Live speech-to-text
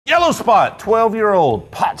Yellow Spot,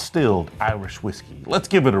 12-year-old pot stilled Irish whiskey. Let's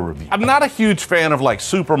give it a review. I'm not a huge fan of like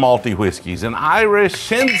super malty whiskeys, and Irish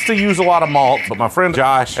tends to use a lot of malt, but my friend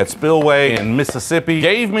Josh at Spillway in Mississippi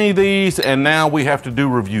gave me these, and now we have to do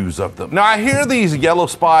reviews of them. Now I hear these yellow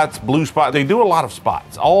spots, blue spots, they do a lot of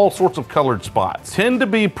spots, all sorts of colored spots. Tend to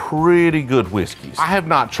be pretty good whiskeys. I have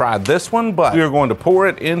not tried this one, but we are going to pour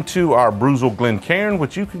it into our Brewzle Glencairn,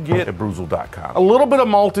 which you can get at brewzle.com. A little bit of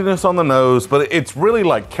maltiness on the nose, but it's really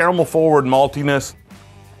like caramel forward maltiness.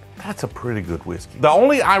 That's a pretty good whiskey. The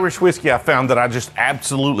only Irish whiskey I found that I just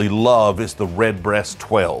absolutely love is the Redbreast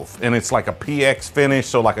 12. And it's like a PX finish,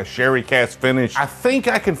 so like a sherry cask finish. I think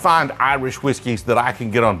I can find Irish whiskeys that I can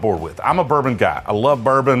get on board with. I'm a bourbon guy. I love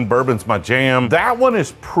bourbon. Bourbon's my jam. That one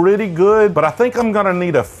is pretty good, but I think I'm gonna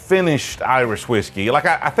need a finished Irish whiskey. Like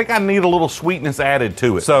I think I need a little sweetness added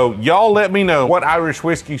to it. So y'all let me know, what Irish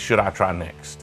whiskey should I try next?